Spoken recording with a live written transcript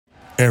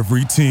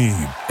Every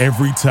team,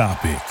 every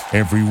topic,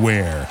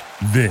 everywhere.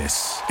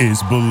 This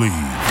is Believe.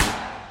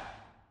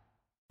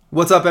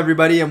 What's up,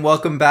 everybody, and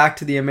welcome back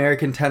to the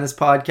American Tennis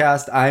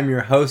Podcast. I'm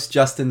your host,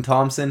 Justin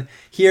Thompson,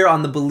 here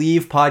on the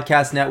Believe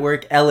Podcast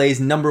Network,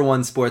 LA's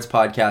 #1 sports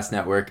podcast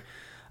network.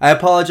 I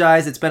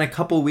apologize, it's been a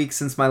couple weeks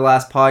since my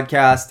last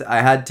podcast.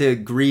 I had to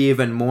grieve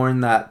and mourn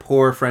that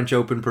poor French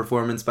Open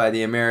performance by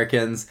the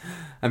Americans.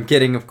 I'm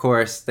kidding, of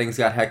course. Things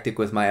got hectic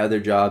with my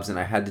other jobs, and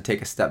I had to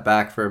take a step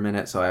back for a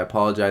minute, so I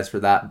apologize for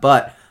that.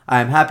 But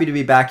I'm happy to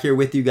be back here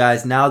with you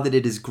guys now that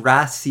it is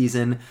grass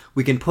season.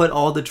 We can put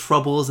all the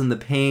troubles and the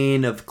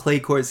pain of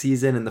clay court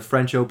season and the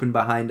French Open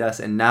behind us,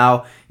 and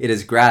now it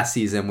is grass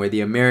season where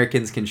the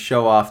Americans can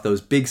show off those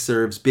big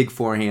serves, big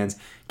forehands,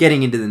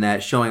 getting into the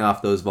net, showing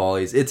off those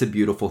volleys. It's a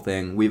beautiful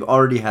thing. We've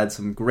already had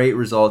some great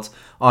results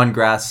on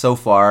grass so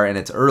far, and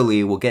it's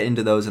early. We'll get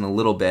into those in a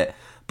little bit.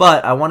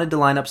 But I wanted to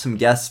line up some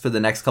guests for the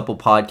next couple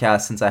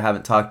podcasts since I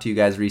haven't talked to you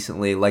guys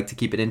recently. Like to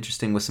keep it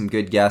interesting with some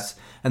good guests.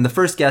 And the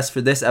first guest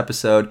for this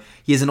episode,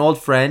 he is an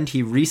old friend.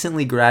 He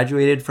recently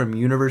graduated from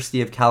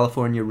University of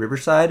California,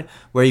 Riverside,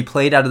 where he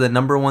played out of the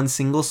 #1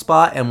 singles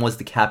spot and was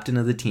the captain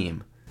of the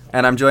team.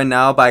 And I'm joined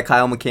now by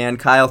Kyle McCann.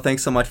 Kyle,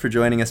 thanks so much for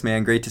joining us,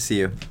 man. Great to see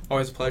you.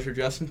 Always a pleasure,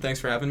 Justin. Thanks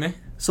for having me.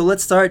 So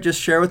let's start.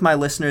 Just share with my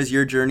listeners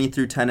your journey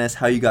through tennis,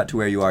 how you got to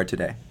where you are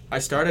today. I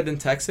started in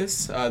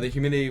Texas. The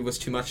humidity was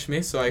too much for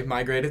me, so I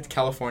migrated to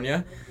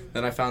California.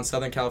 Then I found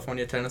Southern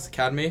California Tennis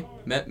Academy,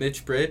 met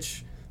Mitch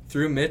Bridge.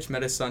 Through Mitch,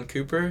 met his son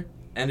Cooper,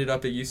 ended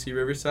up at UC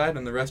Riverside,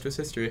 and the rest was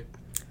history.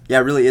 Yeah,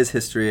 it really is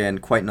history,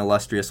 and quite an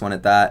illustrious one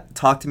at that.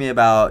 Talk to me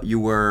about, you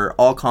were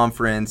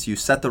all-conference, you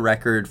set the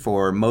record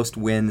for most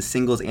wins,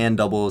 singles and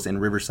doubles in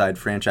Riverside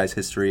franchise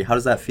history. How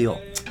does that feel?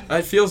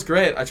 It feels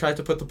great. I tried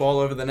to put the ball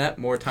over the net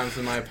more times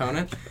than my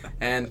opponent,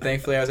 and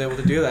thankfully I was able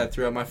to do that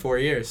throughout my 4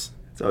 years.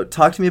 So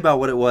talk to me about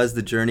what it was,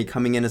 the journey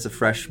coming in as a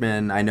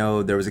freshman. I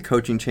know there was a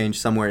coaching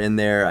change somewhere in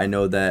there. I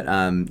know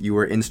that you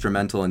were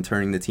instrumental in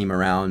turning the team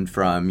around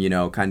from,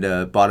 kind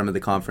of bottom of the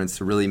conference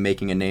to really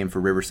making a name for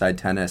Riverside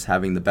tennis,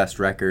 having the best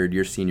record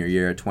your senior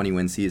year, a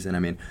 20-win season. I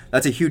mean,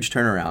 that's a huge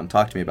turnaround.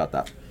 Talk to me about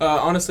that.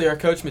 Honestly, our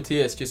coach,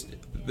 Matthias,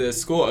 the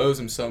school owes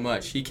him so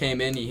much. He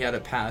came in, he had a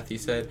path. He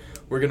said,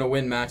 we're going to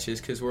win matches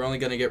because we're only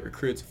going to get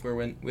recruits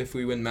if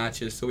we win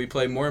matches. So we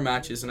play more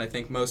matches than I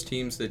think most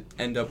teams that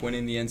end up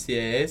winning the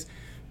NCAAs,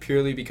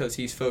 purely because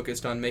he's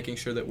focused on making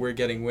sure that we're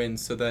getting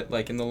wins so that,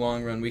 in the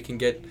long run, we can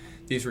get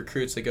these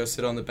recruits that go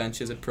sit on the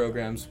benches at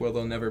programs where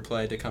they'll never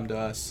play to come to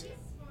us.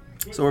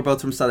 So we're both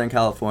from Southern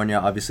California,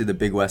 obviously the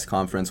Big West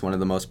Conference, one of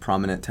the most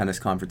prominent tennis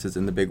conferences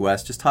in the Big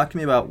West. Just talk to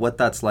me about what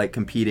that's like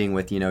competing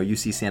with,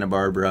 UC Santa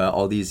Barbara,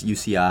 all these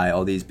UCI,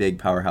 all these big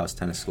powerhouse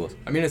tennis schools.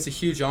 I mean, it's a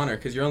huge honor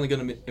because you're only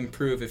going to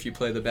improve if you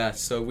play the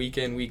best. So week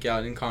in, week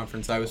out in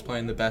conference, I was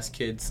playing the best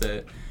kids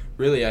that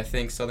really I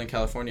think Southern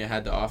California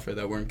had to offer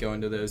that weren't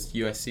going to those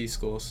USC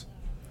schools.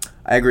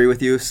 I agree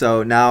with you.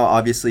 So now,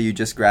 obviously, you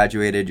just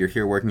graduated. You're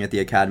here working at the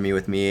academy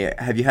with me.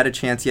 Have you had a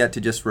chance yet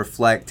to just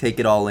reflect, take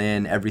it all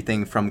in,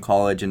 everything from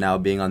college and now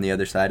being on the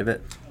other side of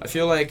it? I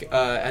feel like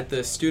at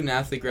the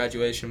student-athlete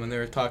graduation, when they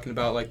were talking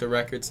about the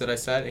records that I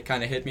set, it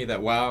kind of hit me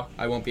that, wow,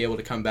 I won't be able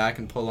to come back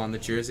and pull on the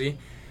jersey.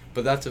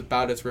 But that's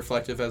about as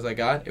reflective as I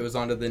got. It was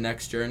on to the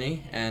next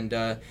journey,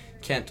 and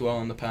can't dwell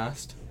on the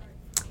past.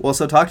 Well,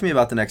 so talk to me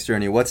about the next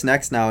journey. What's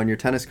next now in your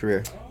tennis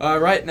career?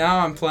 Right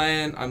now, I'm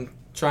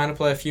trying to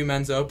play a few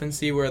men's open,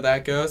 see where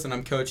that goes, and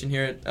I'm coaching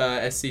here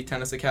at SC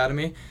Tennis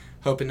Academy,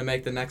 hoping to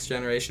make the next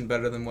generation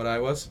better than what I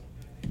was.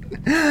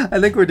 I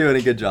think we're doing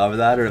a good job of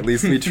that, or at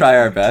least we try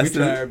our best.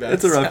 We try our best.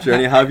 It's a rough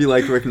journey. How have you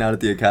liked working out at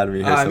the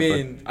academy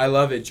here I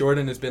love it.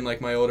 Jordan has been like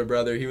my older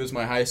brother. He was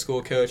my high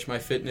school coach, my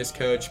fitness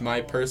coach,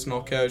 my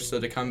personal coach, so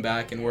to come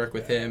back and work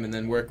with him and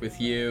then work with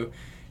you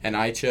and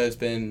Aicha,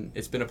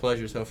 it's been a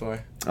pleasure so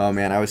far. Oh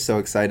man, I was so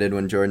excited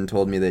when Jordan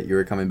told me that you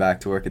were coming back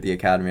to work at the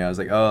academy. I was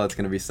like, oh, it's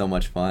going to be so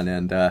much fun.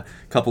 And a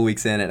couple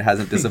weeks in, it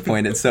hasn't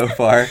disappointed so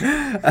far.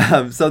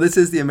 So this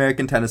is the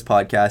American Tennis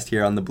Podcast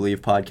here on the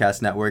Believe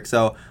Podcast Network.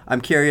 So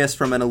I'm curious,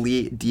 from an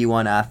elite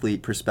D1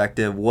 athlete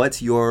perspective,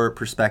 what's your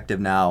perspective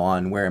now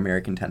on where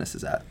American tennis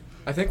is at?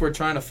 I think we're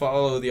trying to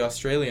follow the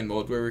Australian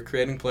mold where we're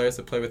creating players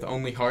that play with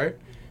only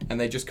heart, and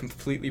they just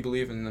completely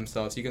believe in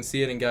themselves. You can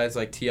see it in guys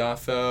like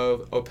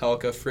Tiafoe,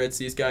 Opelka, Fritz.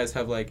 These guys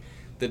have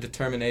the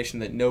determination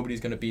that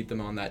nobody's going to beat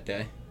them on that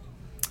day.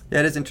 Yeah,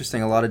 it is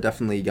interesting. A lot of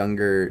definitely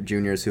younger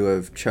juniors who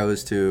have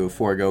chose to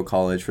forego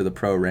college for the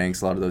pro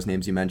ranks, a lot of those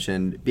names you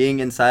mentioned, being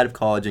inside of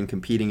college and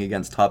competing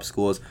against top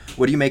schools.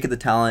 What do you make of the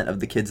talent of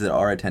the kids that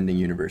are attending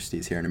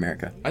universities here in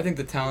America? I think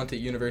the talent at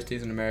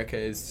universities in America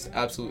is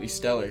absolutely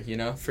stellar.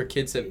 For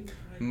kids that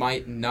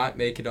might not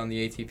make it on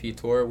the ATP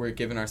tour, we're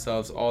giving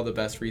ourselves all the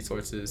best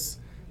resources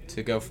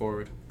to go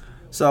forward.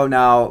 So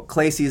now,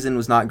 clay season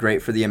was not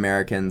great for the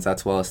Americans.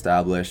 That's well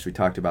established. We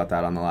talked about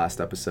that on the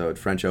last episode.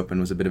 French Open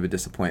was a bit of a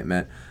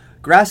disappointment.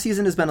 Grass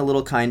season has been a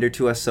little kinder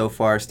to us so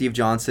far. Steve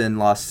Johnson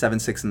lost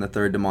 7-6 in the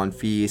third to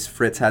Monfils.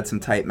 Fritz had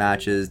some tight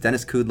matches.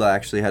 Dennis Kudla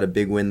actually had a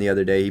big win the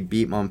other day. He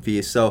beat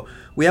Monfils. So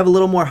we have a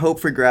little more hope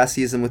for grass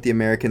season with the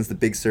Americans, the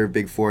big serve,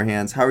 big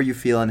forehands. How are you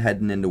feeling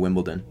heading into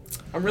Wimbledon?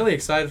 I'm really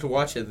excited to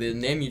watch it. The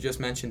name you just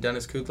mentioned,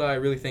 Dennis Kudla, I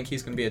really think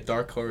he's going to be a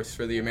dark horse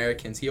for the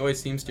Americans. He always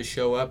seems to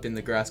show up in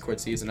the grass court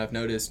season. I've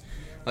noticed,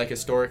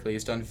 historically,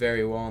 he's done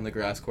very well in the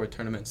grass court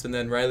tournaments. And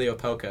then Riley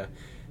Opelka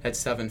at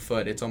 7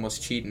 foot. It's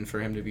almost cheating for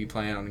him to be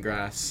playing on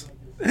grass.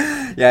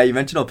 Yeah, you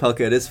mentioned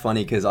Opelka. It is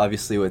funny because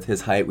obviously with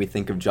his height, we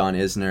think of John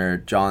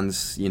Isner.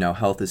 John's,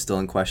 health is still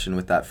in question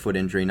with that foot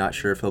injury. Not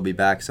sure if he'll be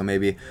back. So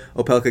maybe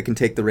Opelka can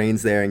take the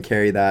reins there and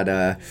carry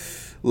that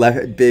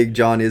big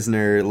John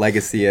Isner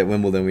legacy at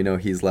Wimbledon. We know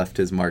he's left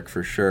his mark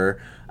for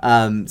sure.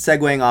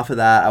 Segueing off of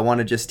that, I want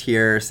to just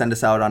send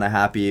us out on a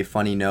happy,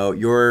 funny note.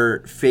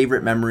 Your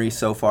favorite memory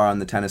so far on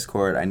the tennis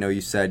court? I know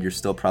you said you're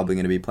still probably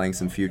going to be playing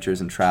some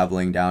futures and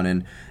traveling down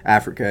in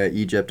Africa,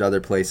 Egypt, other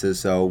places.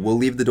 So we'll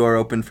leave the door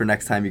open for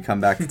next time you come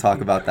back to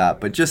talk about that.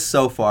 But just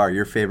so far,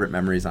 your favorite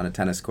memories on a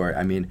tennis court.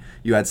 I mean,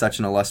 you had such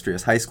an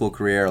illustrious high school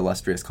career,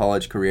 illustrious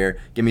college career.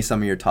 Give me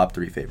some of your top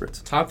 3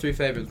 favorites. Top 3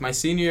 favorites. My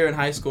senior year in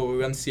high school, we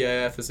won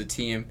CIF as a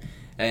team.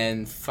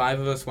 And 5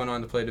 of us went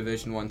on to play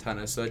Division I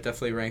tennis, so it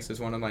definitely ranks as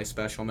one of my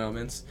special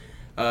moments.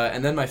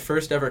 And then my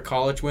first ever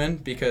college win,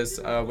 because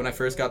when I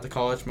first got to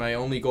college, my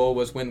only goal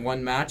was win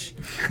 1 match.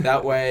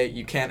 That way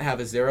you can't have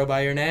a 0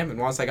 by your name. And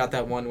once I got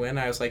that 1 win,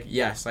 I was like,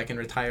 yes, I can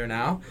retire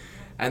now.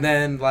 And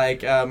then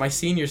my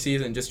senior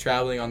season, just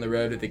traveling on the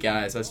road with the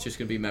guys, that's just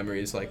going to be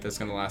memories that's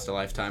going to last a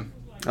lifetime.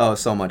 Oh,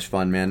 so much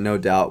fun, man. No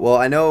doubt. Well,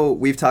 I know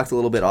we've talked a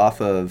little bit off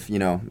of,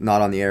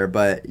 not on the air,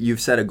 but you've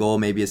set a goal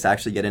maybe is to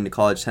actually get into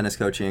college tennis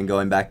coaching and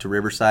going back to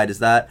Riverside. Is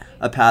that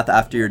a path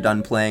after you're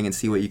done playing and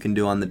see what you can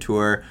do on the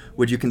tour?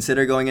 Would you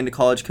consider going into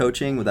college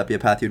coaching? Would that be a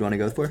path you'd want to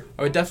go for?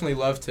 I would definitely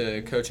love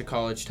to coach a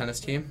college tennis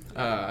team.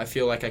 I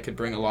feel like I could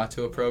bring a lot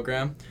to a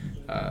program.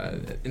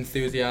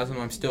 Enthusiasm.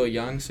 I'm still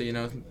young, so,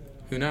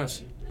 who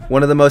knows?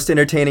 One of the most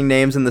entertaining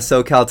names in the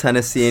SoCal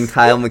tennis scene,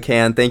 Kyle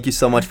McCann. Thank you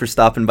so much for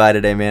stopping by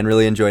today, man.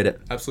 Really enjoyed it.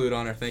 Absolute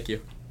honor. Thank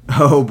you.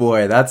 Oh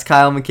boy, that's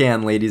Kyle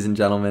McCann, ladies and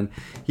gentlemen.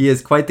 He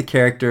is quite the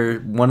character,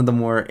 one of the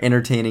more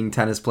entertaining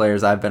tennis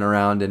players I've been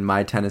around in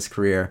my tennis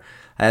career.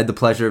 I had the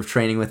pleasure of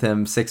training with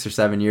him 6 or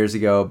 7 years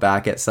ago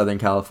back at Southern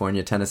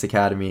California Tennis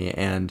Academy,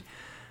 and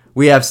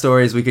we have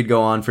stories we could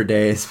go on for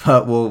days,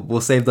 but we'll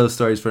save those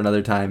stories for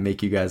another time,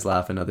 make you guys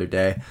laugh another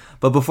day.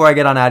 But before I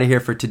get on out of here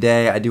for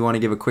today, I do want to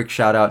give a quick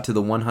shout out to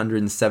the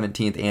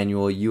 117th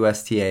annual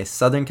USTA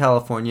Southern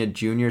California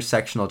Junior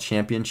Sectional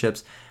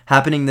Championships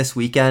happening this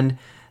weekend.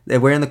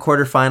 We're in the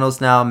quarterfinals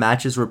now.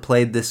 Matches were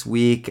played this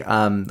week.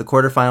 The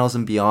quarterfinals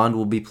and beyond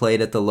will be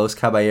played at the Los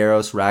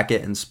Caballeros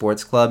Racket and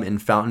Sports Club in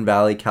Fountain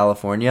Valley,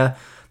 California.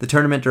 The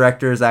tournament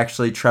director is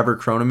actually Trevor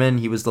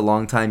Croneman. He was the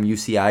longtime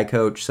UCI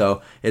coach,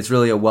 so it's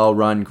really a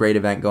well-run, great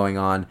event going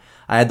on.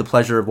 I had the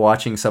pleasure of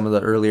watching some of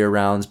the earlier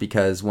rounds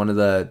because one of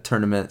the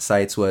tournament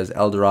sites was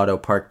El Dorado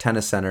Park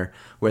Tennis Center,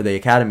 where the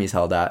academy's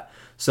held at.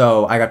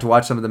 So I got to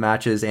watch some of the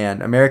matches,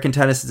 and American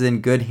tennis is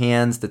in good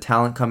hands. The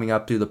talent coming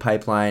up through the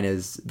pipeline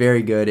is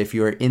very good. If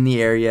you're in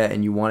the area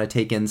and you want to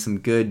take in some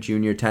good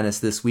junior tennis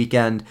this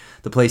weekend,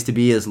 the place to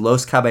be is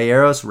Los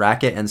Caballeros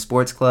Racket and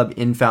Sports Club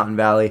in Fountain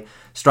Valley.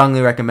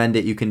 Strongly recommend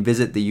it. You can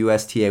visit the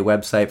USTA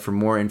website for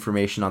more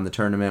information on the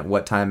tournament,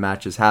 what time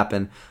matches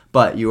happen,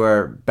 but you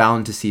are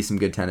bound to see some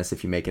good tennis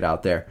if you make it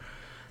out there.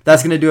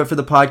 That's going to do it for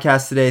the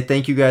podcast today.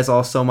 Thank you guys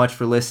all so much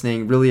for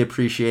listening. Really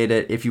appreciate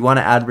it. If you want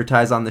to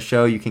advertise on the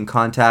show, you can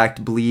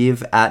contact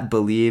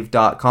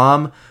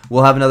Believe@Believe.com.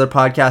 We'll have another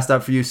podcast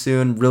up for you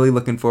soon. Really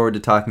looking forward to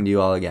talking to you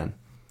all again.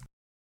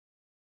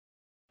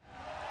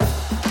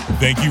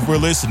 Thank you for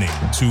listening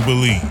to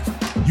Believe.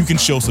 You can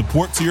show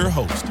support to your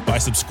host by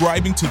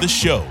subscribing to the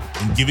show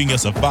and giving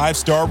us a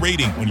 5-star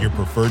rating on your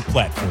preferred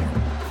platform.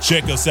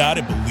 Check us out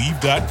at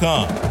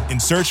Believe.com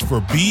and search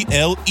for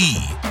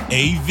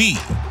BLEAV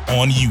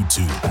on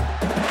YouTube.